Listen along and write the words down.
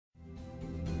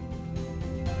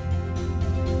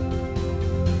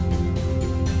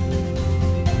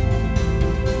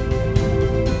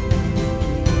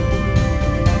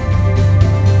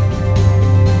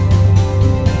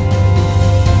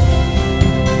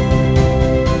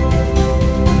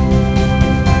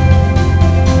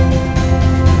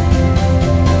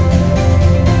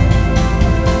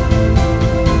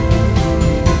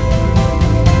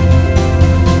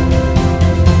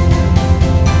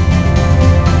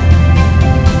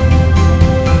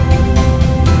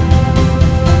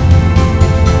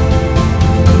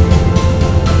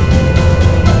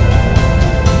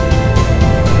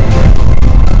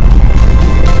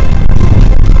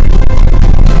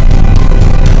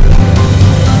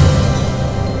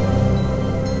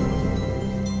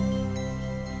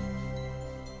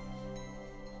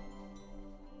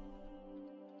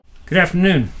Good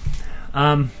afternoon.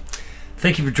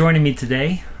 Thank you for joining me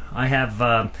today. I have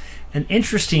an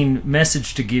interesting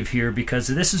message to give here because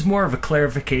this is more of a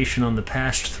clarification on the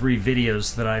past 3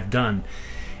 videos that I've done.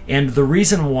 And the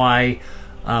reason why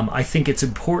I think it's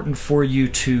important for you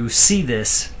to see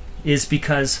this is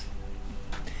because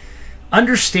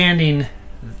understanding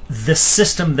the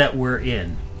system that we're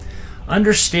in,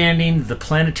 understanding the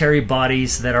planetary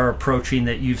bodies that are approaching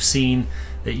that you've seen,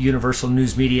 that Universal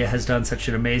News Media has done such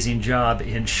an amazing job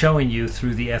in showing you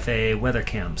through the FAA weather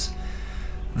cams.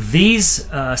 These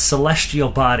celestial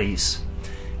bodies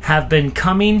have been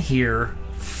coming here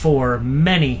for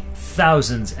many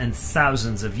thousands and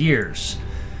thousands of years.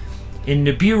 In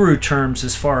Nibiru terms,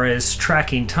 as far as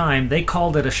tracking time, they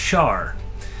called it a shar.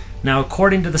 Now,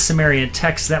 according to the Sumerian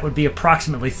text, that would be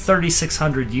approximately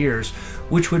 3,600 years,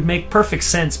 which would make perfect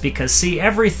sense because, see,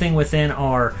 everything within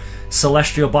our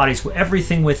celestial bodies,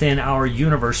 everything within our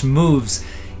universe moves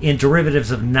in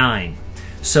derivatives of 9.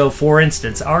 So, for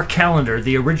instance, our calendar,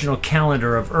 the original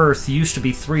calendar of Earth, used to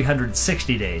be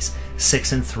 360 days,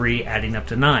 6 and 3 adding up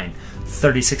to 9.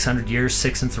 3,600 years,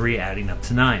 6 and 3 adding up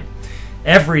to 9.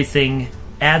 Everything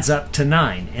adds up to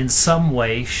 9 in some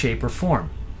way, shape, or form.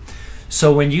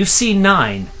 So when you see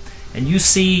 9, and you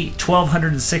see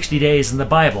 1,260 days in the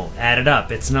Bible, add it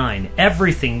up, it's 9.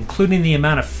 Everything, including the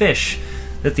amount of fish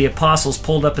that the apostles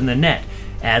pulled up in the net,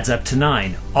 adds up to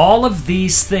 9. All of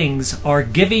these things are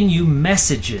giving you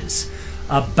messages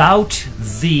about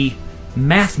the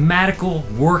mathematical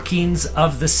workings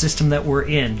of the system that we're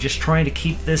in, just trying to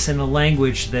keep this in a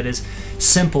language that is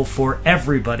simple for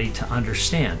everybody to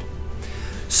understand.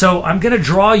 So I'm going to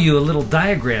draw you a little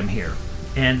diagram here,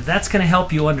 and that's going to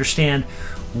help you understand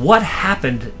what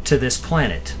happened to this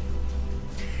planet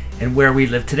and where we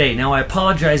live today. Now, I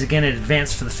apologize again in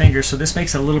advance for the fingers, so this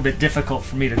makes it a little bit difficult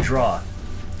for me to draw.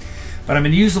 But I'm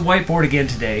going to use the whiteboard again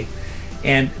today,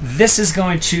 and this is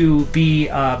going to be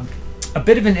a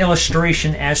bit of an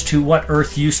illustration as to what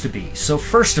Earth used to be. So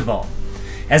first of all,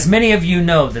 as many of you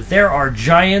know, that there are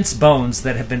giants' bones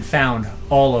that have been found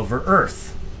all over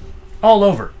Earth. All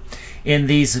over. In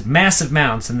these massive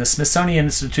mounds, and the Smithsonian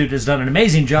Institute has done an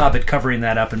amazing job at covering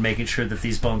that up and making sure that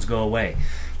these bones go away.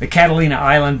 The Catalina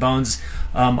Island bones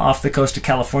off the coast of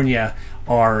California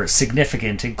are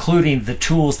significant, including the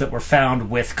tools that were found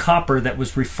with copper that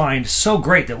was refined so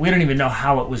great that we don't even know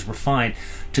how it was refined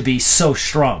to be so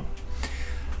strong.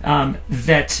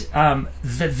 That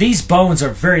these bones are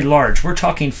very large. We're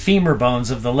talking femur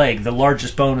bones of the leg, the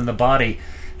largest bone in the body,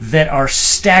 that are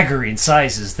staggering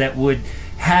sizes that would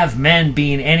have men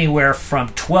being anywhere from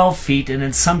 12 feet and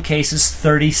in some cases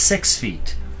 36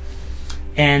 feet.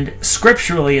 And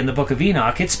scripturally in the book of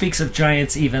Enoch, it speaks of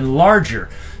giants even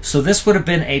larger. So this would have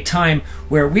been a time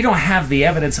where we don't have the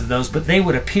evidence of those, but they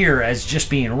would appear as just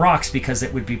being rocks because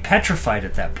it would be petrified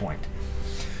at that point.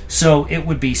 So it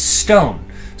would be stone.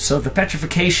 So the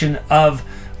petrification of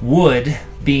wood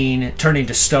turning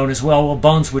to stone as well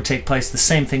bones would take place. The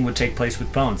same thing would take place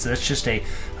with bones. That's just a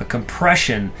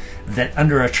compression that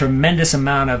under a tremendous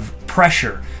amount of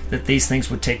pressure that these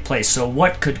things would take place. So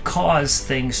what could cause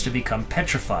things to become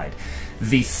petrified?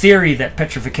 The theory that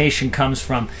petrification comes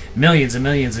from millions and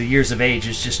millions of years of age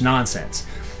is just nonsense.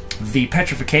 The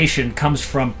petrification comes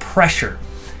from pressure,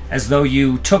 as though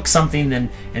you took something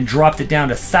and dropped it down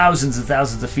to thousands and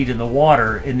thousands of feet in the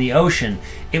water, in the ocean.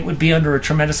 It would be under a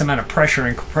tremendous amount of pressure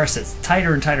and compress it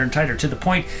tighter and tighter and tighter to the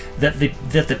point that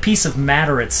the piece of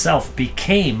matter itself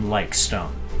became like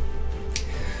stone.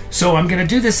 So I'm going to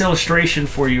do this illustration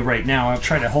for you right now. I'll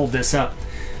try to hold this up.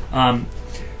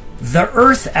 The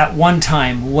Earth at one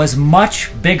time was much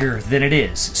bigger than it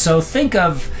is. So think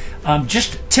of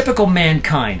just typical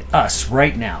mankind, us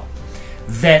right now,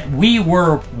 that we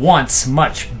were once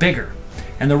much bigger.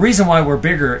 And the reason why we're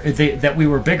bigger, that we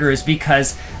were bigger, is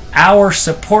because our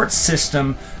support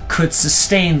system could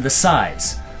sustain the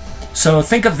size. So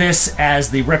think of this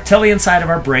as the reptilian side of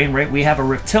our brain, right? We have a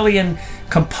reptilian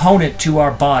component to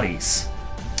our bodies.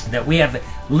 That we have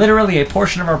literally a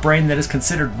portion of our brain that is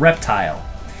considered reptile.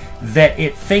 That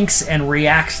it thinks and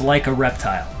reacts like a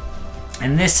reptile.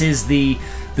 And this is the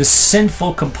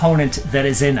sinful component that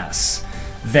is in us.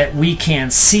 That we can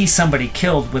see somebody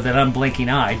killed with an unblinking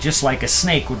eye, just like a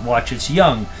snake would watch its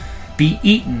young be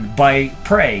eaten by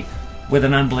prey with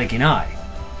an unblinking eye.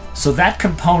 So that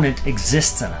component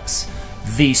exists in us.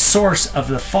 The source of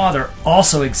the Father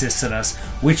also exists in us,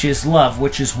 which is love,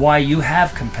 which is why you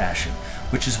have compassion,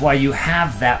 which is why you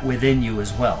have that within you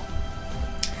as well.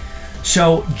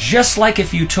 So just like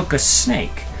if you took a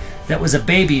snake that was a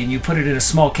baby and you put it in a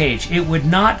small cage, it would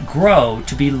not grow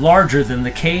to be larger than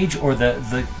the cage or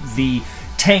the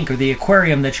tank or the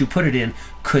aquarium that you put it in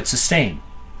could sustain.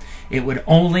 It would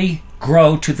only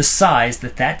grow to the size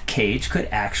that that cage could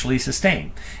actually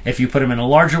sustain. If you put them in a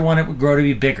larger one, it would grow to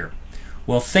be bigger.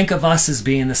 Well, think of us as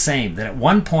being the same, that at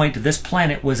one point this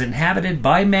planet was inhabited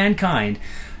by mankind,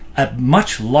 a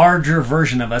much larger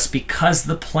version of us, because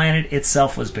the planet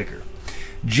itself was bigger.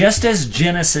 Just as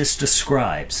Genesis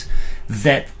describes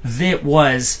that it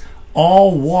was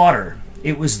all water,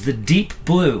 it was the deep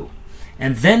blue,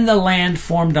 and then the land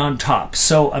formed on top.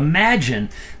 So imagine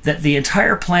that the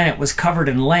entire planet was covered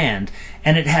in land,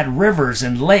 and it had rivers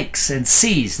and lakes and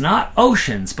seas, not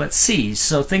oceans, but seas.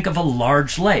 So think of a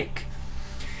large lake.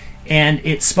 And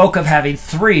it spoke of having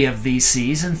 3 of these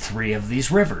seas and 3 of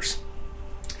these rivers.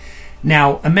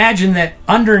 Now imagine that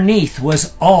underneath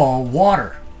was all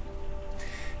water.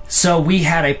 So we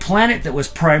had a planet that was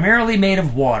primarily made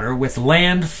of water, with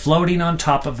land floating on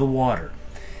top of the water,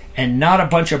 and not a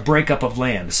bunch of breakup of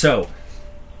land. So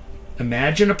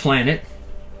imagine a planet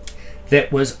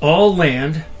that was all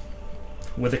land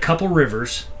with a couple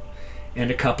rivers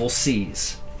and a couple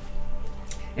seas.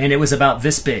 And it was about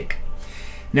this big.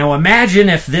 Now imagine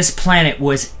if this planet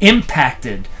was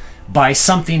impacted by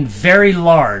something very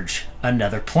large,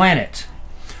 another planet,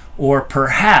 or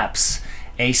perhaps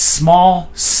a small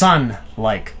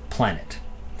sun-like planet.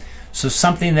 So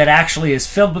something that actually is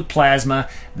filled with plasma,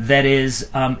 that is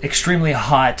extremely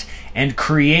hot and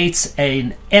creates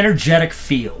an energetic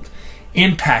field,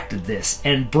 impacted this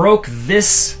and broke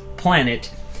this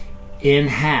planet in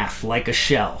half like a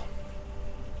shell.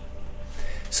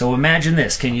 So imagine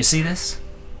this. Can you see this?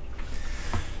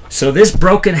 So this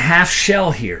broken half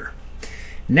shell here.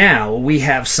 Now we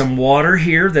have some water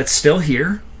here that's still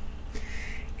here,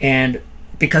 and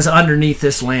because underneath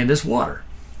this land is water.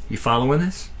 You following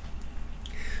this?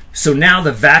 So now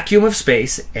the vacuum of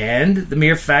space and the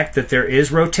mere fact that there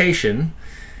is rotation,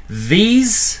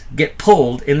 these get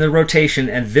pulled in the rotation,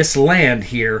 and this land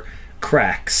here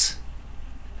cracks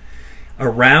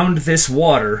around this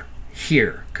water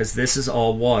here, because this is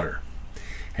all water.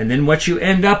 And then what you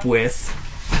end up with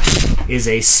is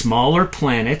a smaller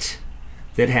planet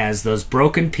that has those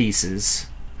broken pieces,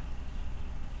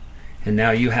 and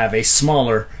now you have a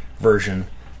smaller version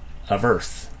of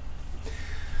Earth.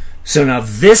 So now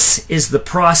this is the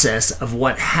process of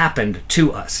what happened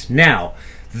to us. Now,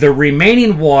 the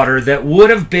remaining water that would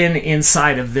have been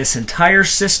inside of this entire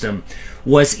system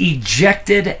was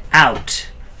ejected out.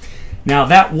 Now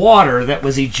that water that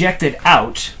was ejected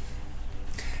out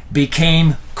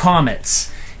became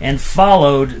comets and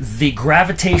followed the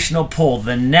gravitational pull,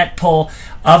 the net pull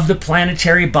of the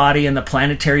planetary body and the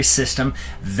planetary system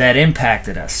that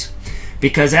impacted us.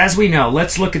 Because as we know,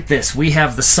 let's look at this. We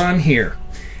have the sun here,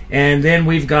 and then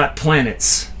we've got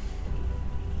planets.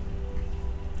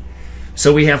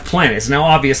 So we have planets. Now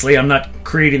obviously I'm not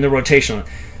creating the rotation.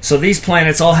 So these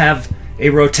planets all have a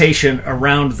rotation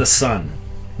around the sun.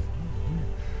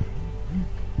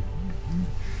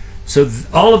 So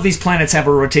all of these planets have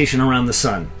a rotation around the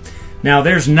sun. Now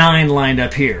there's 9 lined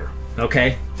up here,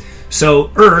 okay?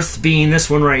 So Earth being this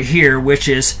one right here, which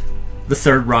is the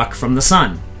 3rd rock from the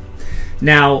sun.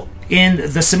 Now in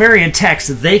the Sumerian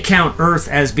text, they count Earth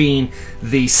as being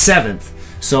the 7th.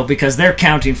 So because they're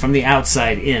counting from the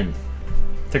outside in.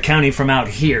 They're counting from out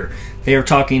here. They are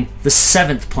talking the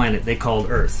 7th planet they called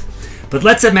Earth. But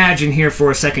let's imagine here for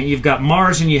a second, you've got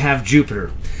Mars and you have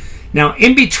Jupiter. Now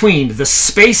in between, the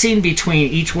spacing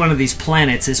between each one of these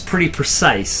planets is pretty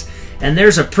precise. And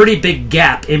there's a pretty big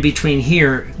gap in between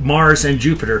here, Mars and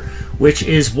Jupiter, which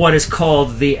is what is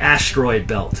called the asteroid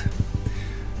belt.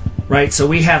 Right, so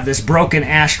we have this broken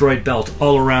asteroid belt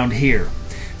all around here.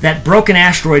 That broken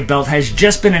asteroid belt has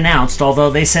just been announced,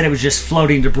 although they said it was just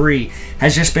floating debris,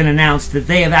 has just been announced that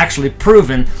they have actually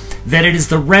proven that it is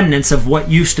the remnants of what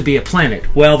used to be a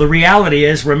planet. Well, the reality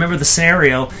is, remember the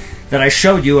scenario that I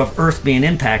showed you of Earth being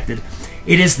impacted,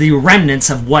 it is the remnants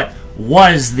of what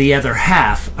was the other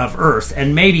half of Earth,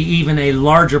 and maybe even a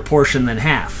larger portion than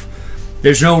half.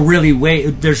 There's no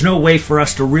way for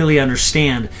us to really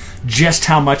understand just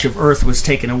how much of Earth was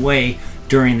taken away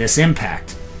during this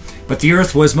impact. But the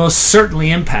Earth was most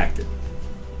certainly impacted.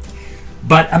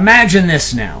 But imagine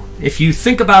this now. If you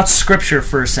think about Scripture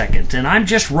for a second, and I'm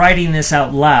just writing this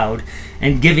out loud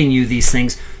and giving you these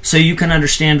things so you can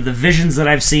understand the visions that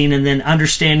I've seen, and then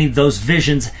understanding those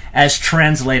visions as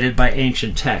translated by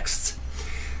ancient texts.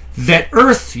 That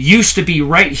Earth used to be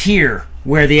right here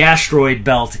where the asteroid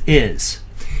belt is,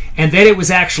 and that it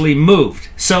was actually moved.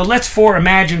 So let's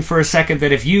imagine for a second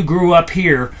that if you grew up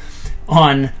here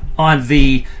on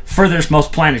the furthest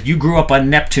most planet, you grew up on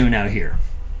Neptune out here.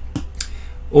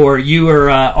 or you are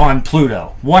on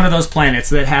Pluto, one of those planets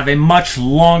that have a much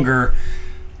longer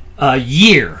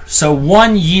year. So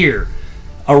 1 year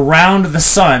around the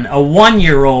sun, a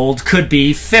 1-year-old could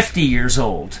be 50 years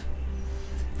old.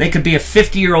 They could be a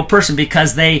 50-year-old person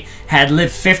because they had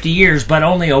lived 50 years, but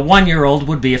only a 1-year-old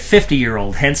would be a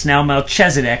 50-year-old. Hence now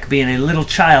Melchizedek being a little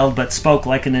child but spoke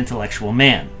like an intellectual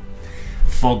man,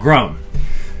 full grown.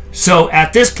 So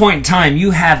at this point in time,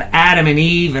 you have Adam and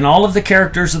Eve and all of the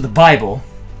characters of the Bible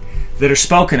that are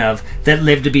spoken of that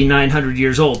lived to be 900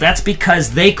 years old. That's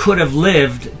because they could have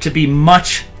lived to be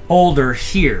much older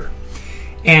here.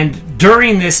 And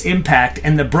during this impact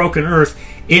and the broken earth,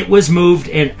 it was moved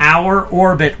and our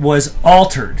orbit was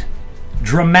altered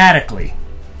dramatically.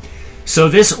 So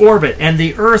this orbit and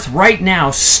the earth right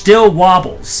now still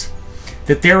wobbles.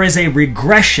 That there is a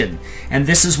regression, and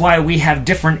this is why we have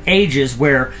different ages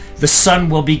where the sun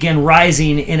will begin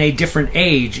rising in a different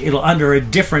age. It'll under a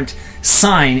different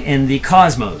sign in the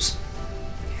cosmos.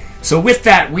 So with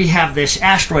that, we have this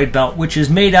asteroid belt, which is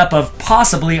made up of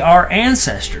possibly our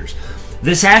ancestors.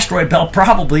 This asteroid belt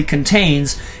probably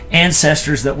contains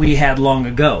ancestors that we had long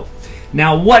ago.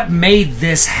 Now, what made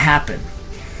this happen?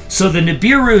 So the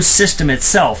Nibiru system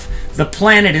itself, the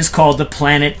planet is called the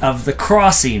planet of the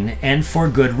crossing, and for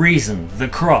good reason, the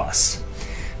cross.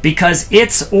 Because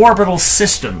its orbital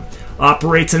system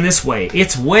operates in this way.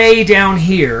 It's way down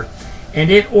here,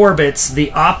 and it orbits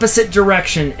the opposite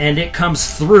direction, and it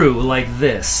comes through like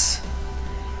this.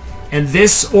 And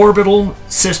this orbital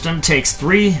system takes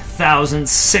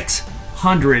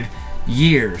 3,600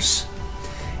 years.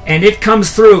 And it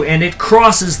comes through and it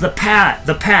crosses the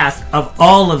path of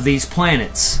all of these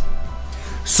planets.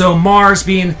 So Mars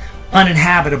being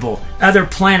uninhabitable, other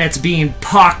planets being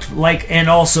pocked, and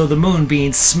also the moon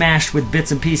being smashed with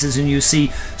bits and pieces, and you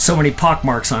see so many pock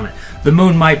marks on it. The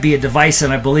moon might be a device,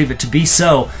 and I believe it to be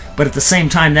so, but at the same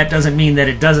time, that doesn't mean that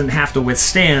it doesn't have to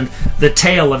withstand the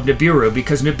tail of Nibiru,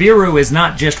 because Nibiru is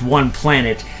not just one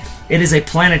planet, it is a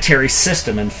planetary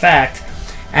system. In fact,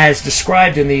 as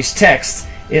described in these texts,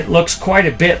 it looks quite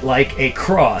a bit like a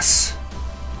cross.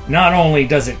 Not only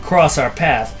does it cross our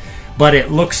path, but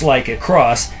it looks like a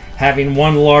cross, having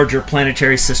one larger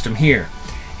planetary system here.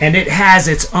 And it has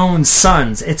its own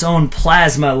suns, its own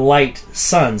plasma light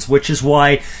suns, which is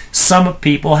why some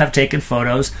people have taken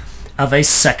photos of a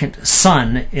second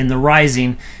sun in the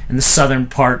rising in the southern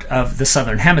part of the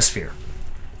southern hemisphere.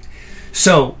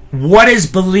 So what is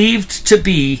believed to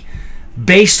be,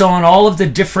 based on all of the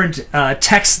different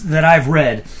texts that I've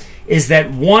read, is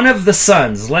that one of the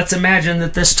suns, let's imagine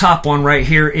that this top one right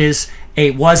here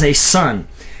was a sun,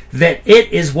 that it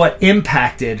is what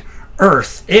impacted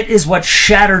Earth. It is what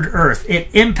shattered Earth. It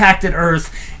impacted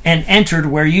Earth and entered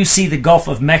where you see the Gulf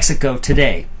of Mexico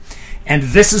today. And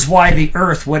this is why the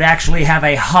Earth would actually have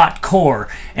a hot core,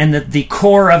 and that the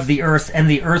core of the Earth and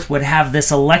the Earth would have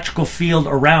this electrical field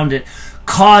around it,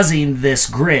 causing this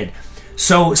grid.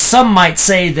 So some might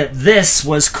say that this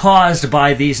was caused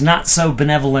by these not so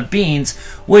benevolent beings,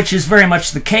 which is very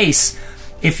much the case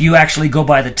if you actually go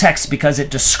by the text, because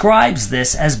it describes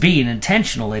this as being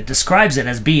intentional. It describes it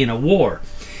as being a war.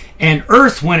 And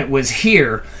Earth, when it was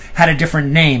here, had a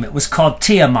different name. It was called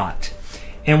Tiamat.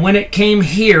 And when it came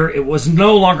here, it was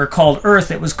no longer called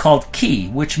Earth. It was called Ki,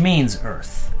 which means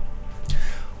Earth,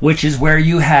 which is where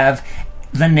you have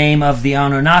the name of the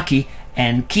Anunnaki,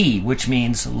 and Ki, which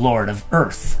means Lord of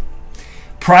Earth.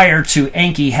 Prior to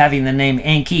Enki having the name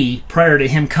Enki, prior to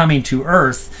him coming to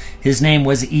Earth, his name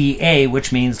was Ea,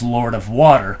 which means Lord of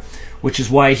Water, which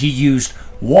is why he used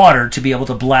water to be able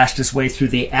to blast his way through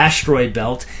the asteroid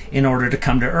belt in order to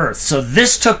come to Earth. So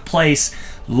this took place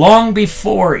long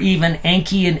before even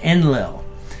Enki and Enlil,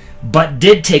 but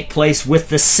did take place with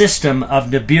the system of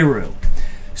Nibiru.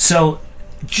 So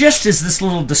just as this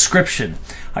little description,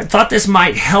 I thought this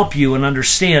might help you and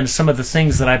understand some of the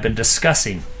things that I've been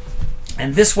discussing.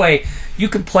 And this way, you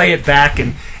can play it back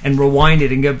and rewind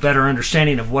it and get a better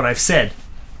understanding of what I've said.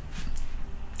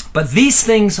 But these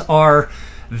things are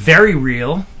very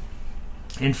real.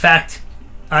 In fact,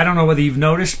 I don't know whether you've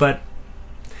noticed, but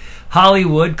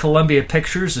Hollywood, Columbia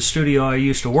Pictures, the studio I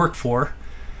used to work for,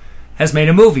 has made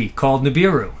a movie called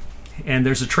Nibiru. And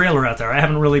there's a trailer out there. I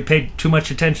haven't really paid too much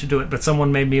attention to it, but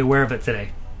someone made me aware of it today.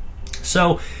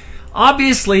 So,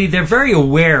 obviously, they're very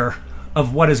aware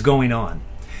of what is going on.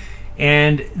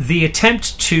 And the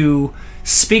attempt to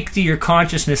speak to your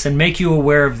consciousness and make you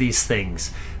aware of these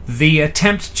things. The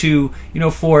attempt to,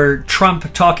 for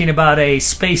Trump talking about a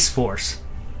space force.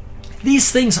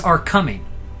 These things are coming.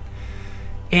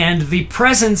 And the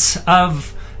presence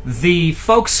of the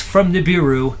folks from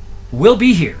Nibiru will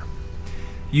be here.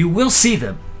 You will see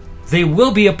them they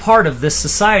will be a part of this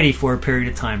society for a period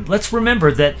of time. Let's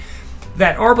remember that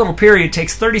that orbital period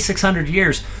takes 3,600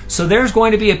 years, so there's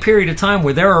going to be a period of time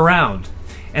where they're around.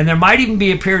 And there might even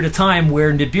be a period of time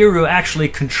where Nibiru actually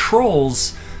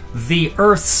controls the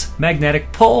Earth's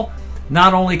magnetic pull.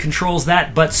 Not only controls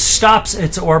that, but stops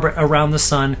its orbit around the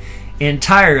sun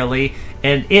entirely,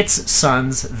 and its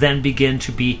suns then begin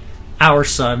to be our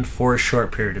sun for a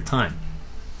short period of time.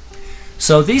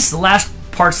 So these last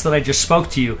parts that I just spoke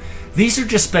to you, these are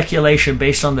just speculation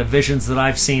based on the visions that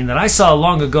I've seen, that I saw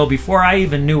long ago before I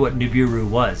even knew what Nibiru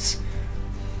was.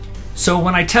 So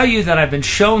when I tell you that I've been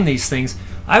shown these things,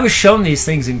 I was shown these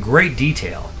things in great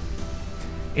detail.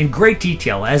 In great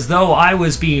detail, as though I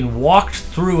was being walked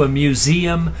through a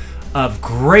museum of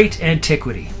great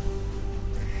antiquity.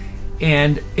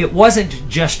 And it wasn't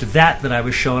just that I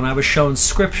was shown. I was shown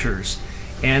scriptures,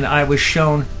 and I was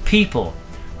shown people,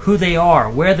 who they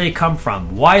are, where they come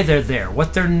from, why they're there,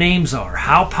 what their names are,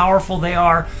 how powerful they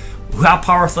are,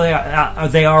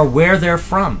 where they're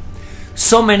from.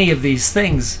 So many of these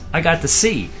things I got to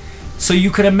see. So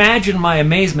you could imagine my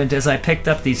amazement as I picked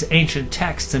up these ancient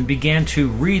texts and began to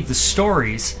read the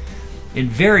stories in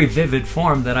very vivid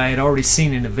form that I had already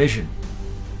seen in a vision.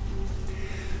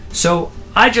 So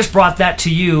I just brought that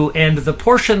to you, and the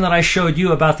portion that I showed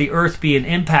you about the Earth being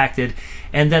impacted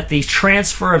and that the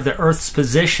transfer of the Earth's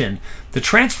position, the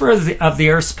transfer of the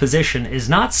Earth's position is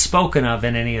not spoken of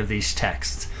in any of these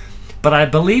texts. But I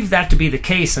believe that to be the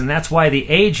case, and that's why the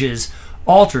ages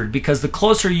altered, because the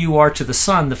closer you are to the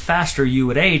sun, the faster you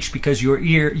would age, because your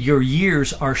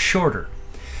years are shorter.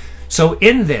 So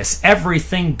in this,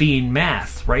 everything being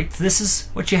math, right? This is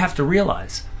what you have to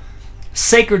realize.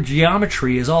 Sacred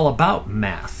geometry is all about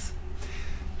math.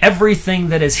 Everything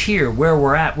that is here, where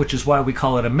we're at, which is why we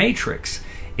call it a matrix,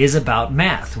 is about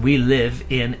math. We live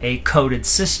in a coded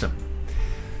system.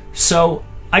 So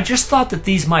I just thought that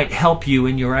these might help you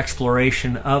in your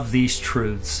exploration of these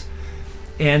truths.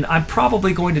 And I'm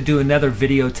probably going to do another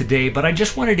video today, but I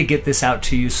just wanted to get this out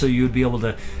to you so you would be able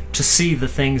to see the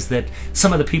things that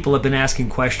some of the people have been asking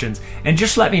questions. And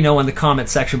just let me know in the comment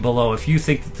section below if you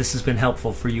think that this has been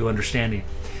helpful for you understanding.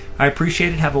 I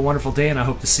appreciate it. Have a wonderful day, and I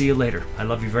hope to see you later. I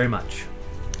love you very much.